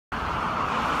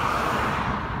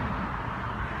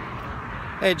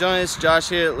Hey Johnny, it's Josh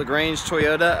here at LaGrange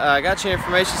Toyota. I got your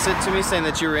information sent to me saying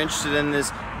that you were interested in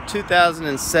this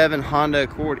 2007 Honda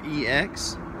Accord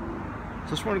EX. So I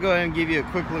just want to go ahead and give you a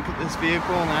quick look at this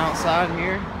vehicle on the outside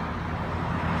here.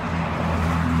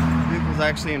 The vehicle is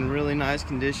actually in really nice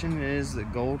condition. It is the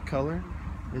gold color.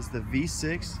 It's the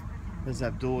V6. It does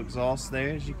have dual exhaust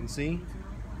there, as you can see.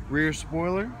 Rear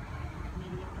spoiler.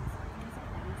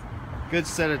 Good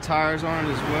set of tires on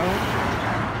it as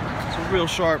well. It's a real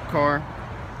sharp car.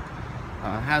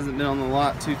 Hasn't been on the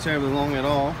lot too terribly long at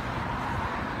all.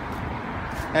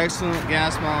 Excellent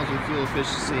gas mileage and fuel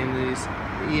efficiency in these.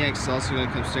 The EX is also going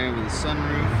to come standard with a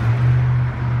sunroof.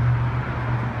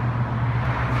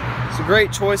 It's a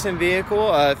great choice in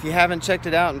vehicle. If you haven't checked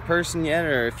it out in person yet,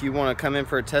 or if you want to come in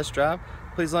for a test drive,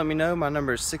 please let me know. My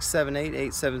number is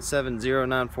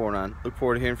 678-877-0949. Look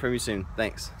forward to hearing from you soon.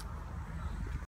 Thanks.